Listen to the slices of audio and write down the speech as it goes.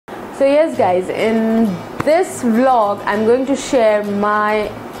So yes guys, in this vlog I'm going to share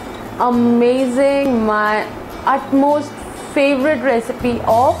my amazing, my utmost favorite recipe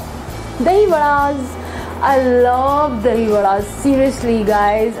of Dahi Vadas. I love Dahi Vadas, seriously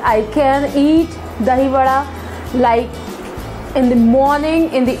guys. I can eat Dahi Vada like in the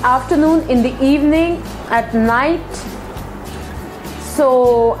morning, in the afternoon, in the evening, at night.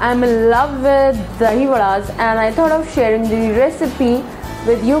 So I'm in love with Dahi Vadas and I thought of sharing the recipe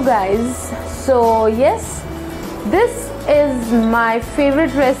with you guys. So yes, this is my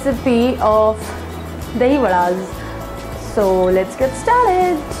favorite recipe of Dahi Vadas. So let's get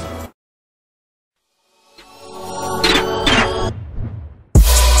started.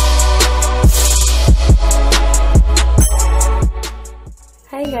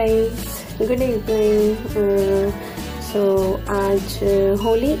 Hi guys, good evening. So आज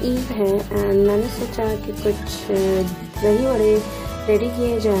Holi ewe है and मैंने सोचा कि कुछ दही वड़े ready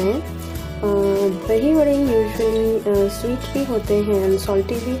किए जाएं। दही वड़े यूजुअली स्वीट भी होते हैं एंड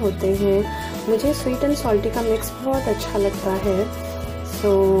सॉल्टी भी होते हैं। मुझे स्वीट एंड सॉल्टी का मिक्स बहुत अच्छा लगता है।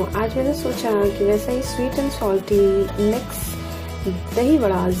 सो आज मैंने सोचा कि वैसा ही स्वीट एंड सॉल्टी मिक्स दही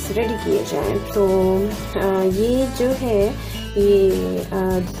वड़ाज रेडी किए जाएं। तो ये जो है ये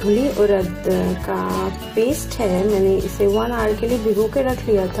धुली उड़द का पेस्ट है। मैंने इसे 1 आवर के लिए भिगो के रख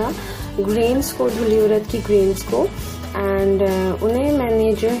लिया था, ग्रेन्स को, धुली उड़द की ग्रेन्स को, एंड उन्हें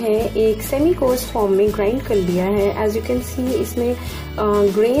मैंने जो है एक सेमी कोर्स फॉर्म में ग्राइंड कर लिया है। एज यू कैन सी इसमें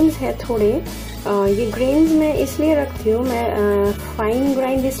ग्रेन्स है थोड़े। ये ग्रेन्स मैं इसलिए रखती हूँ, मैं फाइन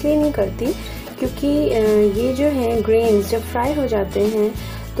ग्राइंड इसलिए नहीं करती क्योंकि ये जो है ग्रेन्स जब फ्राई हो जाते हैं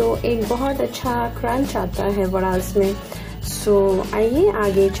तो एक बहुत अच्छा क्रंच आता है वड़ास में। सो आइए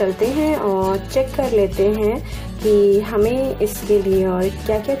आगे चलते हैं और चेक कर लेते हैं कि हमें इसके लिए और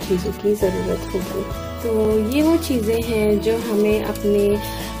क्या क्या चीज़ों की ज़रूरत होगी। तो ये वो चीज़ें हैं जो हमें अपने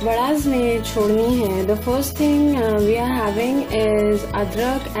वड़ास में छोड़नी है। The first thing we are having is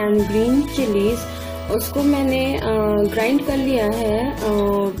अदरक एंड ग्रीन चिलीज़। उसको मैंने ग्राइंड कर लिया है,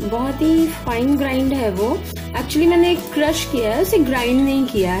 बहुत ही फाइन ग्राइंड है वो। एक्चुअली मैंने क्रश किया है, उसे ग्राइंड नहीं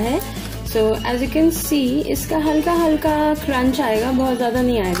किया है। So as you can see इसका हल्का हल्का क्रंच आएगा, बहुत ज़्यादा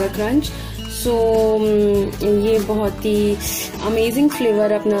नहीं आएगा क्रंच। सो ये बहुत ही अमेजिंग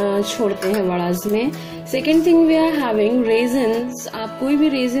फ्लेवर अपना छोड़ते हैं वड़ास में। Second thing we are having रेजन्स। आप कोई भी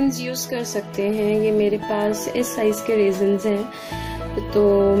रेजन्स यूज़ कर सकते हैं। ये मेरे पास इस साइज़ के रेजन्स हैं तो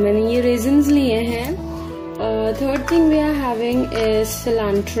मैंने ये रेजन्स लिए हैं। Third thing we are having is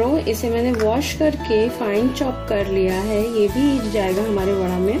cilantro. इसे मैंने वॉश करके फाइन चॉप कर लिया है, ये भी जाएगा हमारे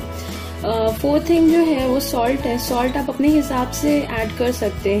वड़ा में। फोर्थ थिंग जो है वो सॉल्ट है। सॉल्ट आप अपने हिसाब से ऐड कर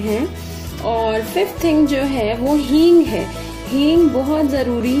सकते हैं। और फिफ्थ थिंग जो है वो हींग है। हींग बहुत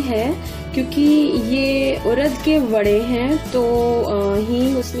ज़रूरी है क्योंकि ये उड़द के वड़े हैं तो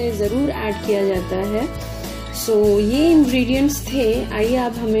हींग उसमें ज़रूर ऐड किया जाता है। सो ये इंग्रेडिएंट्स थे। आइए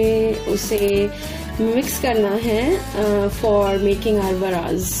अब हमें उसे मिक्स करना है for making our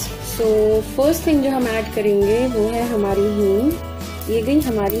vadas. So first thing जो हम ऐड करेंगे वो है हमारी हींग। ये गई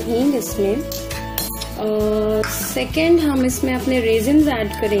हमारी हींग इसमें। सेकेंड हम इसमें अपने रेजिन्स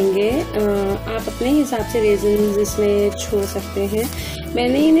ऐड करेंगे। आप अपने हिसाब से रेजिन्स इसमें छोड़ सकते हैं।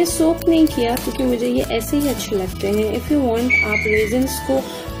 मैंने इन्हें सोक नहीं किया क्योंकि मुझे ये ऐसे ही अच्छे लगते हैं। इफ़ यू वांट आप रेजिन्स को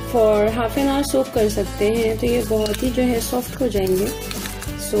for half an hour soak कर सकते हैं तो ये बहुत ही जो है सॉफ्ट हो जाएंगे।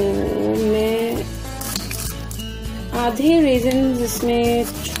 सो मैं आधे रेजिन्स इसमें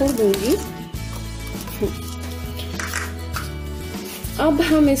छोड़ दूंगी। अब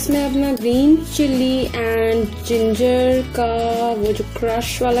हम इसमें अपना ग्रीन चिली एंड जिंजर का वो जो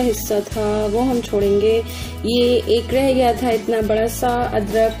क्रश वाला हिस्सा था वो हम छोड़ेंगे। ये एक रह गया था इतना बड़ा सा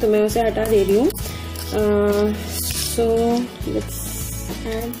अदरक, तो मैं उसे हटा दे रही हूँ। So let's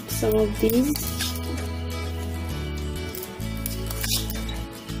add some of these.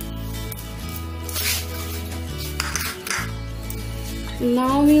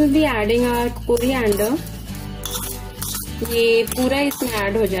 Now we will be adding our coriander. ये पूरा इसमें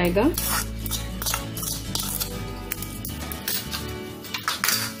ऐड हो जाएगा।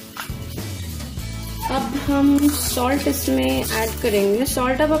 अब हम सॉल्ट इसमें ऐड करेंगे।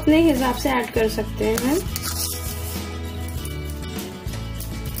 सॉल्ट आप अपने हिसाब से ऐड कर सकते हैं।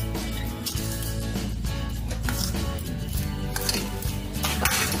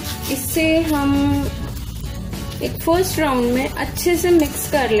 इससे हम एक फर्स्ट राउंड में अच्छे से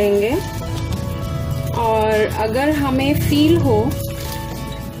मिक्स कर लेंगे। और अगर हमें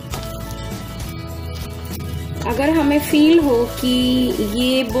फील हो कि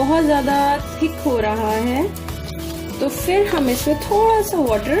ये बहुत ज़्यादा थिक हो रहा है तो फिर हम इसमें थोड़ा सा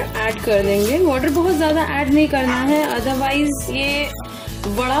वाटर ऐड कर देंगे। वाटर बहुत ज़्यादा ऐड नहीं करना है, अदरवाइज ये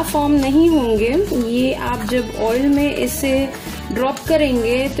वड़ा फॉर्म नहीं होंगे। ये आप जब ऑयल में इसे ड्रॉप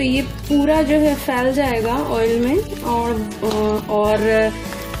करेंगे तो ये पूरा जो है फैल जाएगा ऑयल में और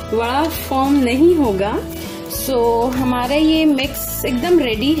वड़ा फॉर्म नहीं होगा। सो हमारा ये मिक्स एकदम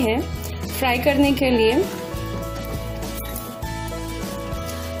रेडी है फ्राई करने के लिए।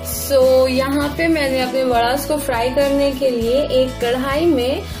 सो यहाँ पे मैंने अपने वड़ास को फ्राई करने के लिए एक कढ़ाई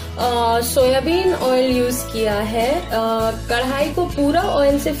में सोयाबीन ऑयल यूज किया है। कढ़ाई को पूरा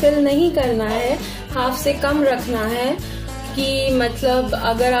ऑयल से फिल नहीं करना है, हाफ से कम रखना है कि मतलब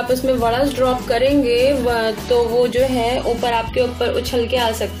अगर आप उसमें वड़ास ड्रॉप करेंगे तो वो जो है ऊपर आपके ऊपर उछल के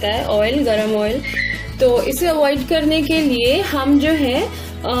आ सकता है ऑयल, गरम ऑयल। तो इसे अवॉइड करने के लिए हम जो है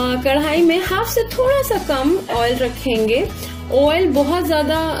कढ़ाई में हाफ से थोड़ा सा कम ऑयल रखेंगे। ऑयल बहुत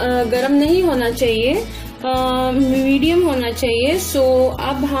ज्यादा गरम नहीं होना चाहिए, मीडियम होना चाहिए। सो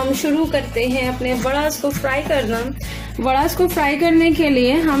अब हम शुरू करते हैं अपने वड़ास को फ्राई करना। वड़ास को फ्राई करने के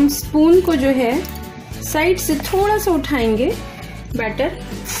लिए हम स्पून को जो है साइड से थोड़ा सा उठाएंगे बैटर।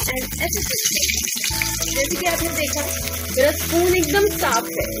 जैसे कि आपने देखा मेरा स्पून एकदम साफ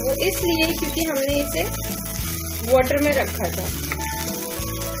है, वो इसलिए क्योंकि हमने इसे वाटर में रखा था।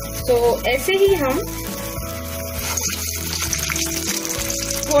 तो ऐसे ही हम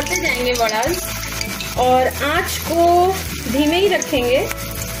छोड़ते जाएंगे वड़ास और आंच को धीमे ही रखेंगे।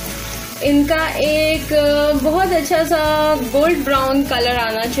 इनका एक बहुत अच्छा सा गोल्ड ब्राउन कलर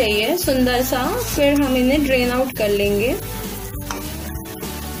आना चाहिए, सुंदर सा। फिर हम इन्हें ड्रेन आउट कर लेंगे।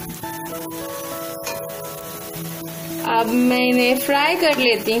 अब मैं इन्हें फ्राई कर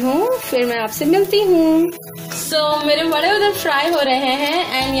लेती हूँ, फिर मैं आपसे मिलती हूँ। सो मेरे बड़े उधर फ्राई हो रहे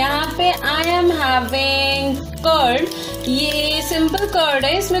हैं एंड यहाँ पे आई एम हैविंग कर्ड। ये सिंपल कर्ड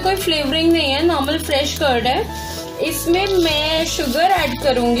है, इसमें कोई फ्लेवरिंग नहीं है, नॉर्मल फ्रेश कर्ड है। इसमें मैं शुगर ऐड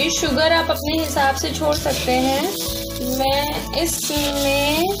करूंगी। शुगर आप अपने हिसाब से छोड़ सकते हैं। मैं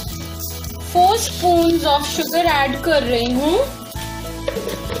इसमें 4 स्पून ऑफ शुगर ऐड कर रही हूँ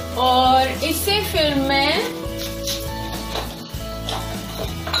और इसे फिर मैं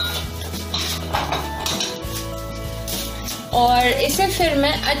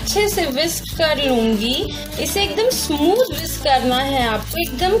अच्छे से विस्क कर लूंगी। इसे एकदम स्मूथ विस्क करना है आपको,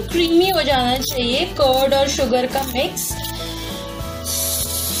 एकदम क्रीमी हो जाना चाहिए कर्ड और शुगर का मिक्स।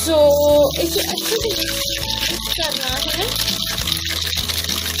 सो इसे अच्छे से विस्क करना है।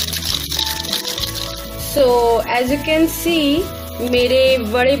 So as you can see मेरे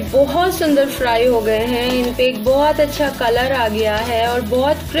वड़े बहुत सुंदर फ्राई हो गए हैं। इन पे एक बहुत अच्छा कलर आ गया है और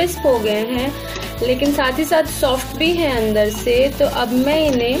बहुत क्रिस्प हो गए हैं, लेकिन साथ ही साथ सॉफ्ट भी है अंदर से। तो अब मैं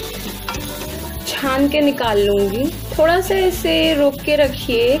इन्हें छान के निकाल लूंगी। थोड़ा सा इसे रोक के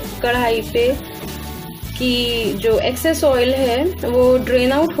रखिए कढ़ाई पे कि जो एक्सेस ऑयल है वो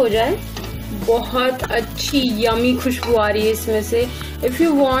ड्रेन आउट हो जाए। बहुत अच्छी यमी खुशबू आ रही है इसमें से। इफ़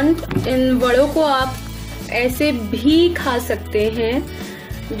यू वांट इन वड़ों को आप ऐसे भी खा सकते हैं,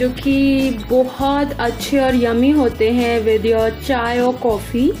 जो कि बहुत अच्छे और यमी होते हैं विद योर चाय और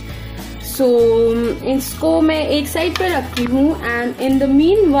कॉफ़ी। सो इसको मैं एक साइड पे रखती हूँ and in the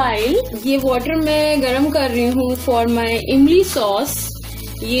mean while ये वाटर मैं गरम कर रही हूँ फॉर माई इमली सॉस।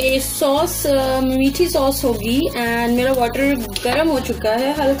 ये सॉस मीठी सॉस होगी एंड मेरा वाटर गरम हो चुका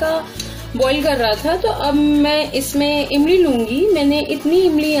है, हल्का बॉईल कर रहा था। तो अब मैं इसमें इमली लूंगी। मैंने इतनी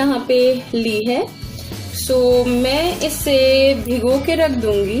इमली यहाँ पे ली है। सो मैं इसे भिगो के रख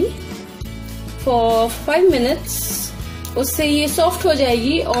दूंगी फॉर 5 मिनट्स। उससे ये सॉफ्ट हो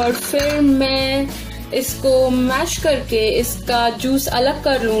जाएगी और फिर मैं इसको मैश करके इसका जूस अलग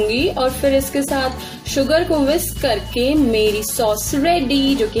कर लूंगी और फिर इसके साथ शुगर को विस्क करके मेरी सॉस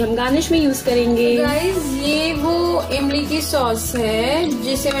रेडी, जो कि हम गार्निश में यूज करेंगे। गाइस ये वो इमली की सॉस है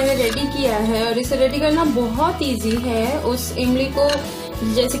जिसे मैंने रेडी किया है और इसे रेडी करना बहुत इजी है। उस इमली को,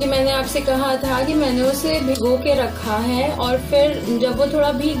 जैसे कि मैंने आपसे कहा था कि मैंने उसे भिगो के रखा है और फिर जब वो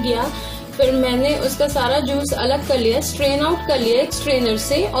थोड़ा भीग गया फिर मैंने उसका सारा जूस अलग कर लिया, स्ट्रेन आउट कर लिया एक स्ट्रेनर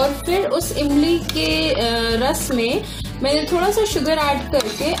से। और फिर उस इमली के रस में मैंने थोड़ा सा शुगर ऐड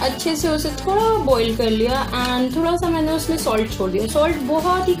करके अच्छे से उसे थोड़ा बॉईल कर लिया एंड थोड़ा सा मैंने उसमें सॉल्ट छोड़ दिया। सॉल्ट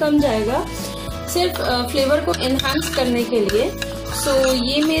बहुत ही कम जाएगा, सिर्फ फ्लेवर को एनहांस करने के लिए। सो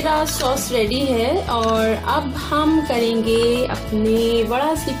ये मेरा सॉस रेडी है और अब हम करेंगे अपने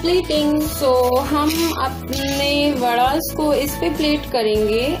वड़ास की प्लेटिंग। सो हम अपने वड़ास को इस पे प्लेट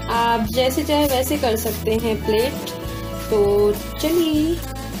करेंगे। आप जैसे चाहे वैसे कर सकते हैं प्लेट। तो चलिए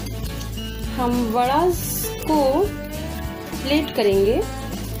हम वड़ास को प्लेट करेंगे।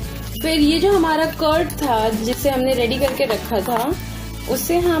 फिर ये जो हमारा कर्ड था जिसे हमने रेडी करके रखा था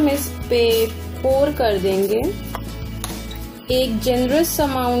उसे हम इस पे पोर कर देंगे। एक जनरस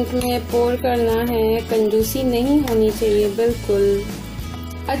अमाउंट में पोर करना है, कंजूसी नहीं होनी चाहिए बिल्कुल।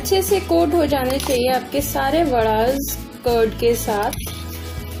 अच्छे से कोट हो जाने चाहिए आपके सारे वड़ास कर्ड के साथ।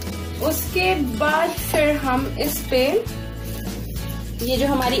 उसके बाद फिर हम इस पे ये जो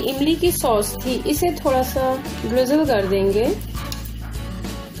हमारी इमली की सॉस थी इसे थोड़ा सा ड्रिजल कर देंगे।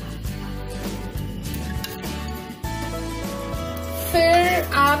 फिर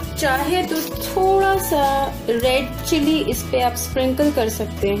आप चाहे तो थोड़ा सा रेड चिली इस पे आप स्प्रिंकल कर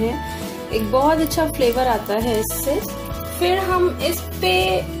सकते हैं, एक बहुत अच्छा फ्लेवर आता है इससे। फिर हम इस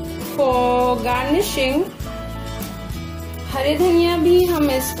पे फॉर गार्निशिंग हरे धनिया भी हम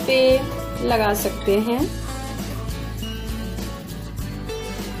इस पे लगा सकते हैं।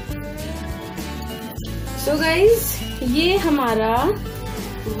 सो गाइज, ये हमारा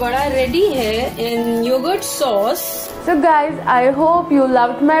वड़ा रेडी है इन yogurt sauce. So guys, I hope you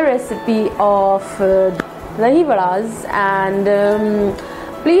loved my recipe of Dahi Vadas, and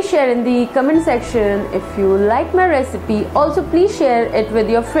please share in the comment section if you like my recipe. Also please share it with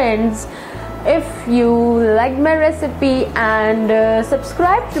your friends if you like my recipe, and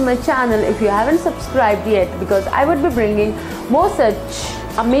subscribe to my channel if you haven't subscribed yet, because I would be bringing more such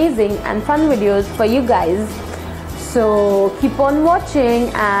amazing and fun videos for you guys. So keep on watching,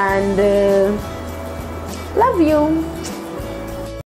 and love you.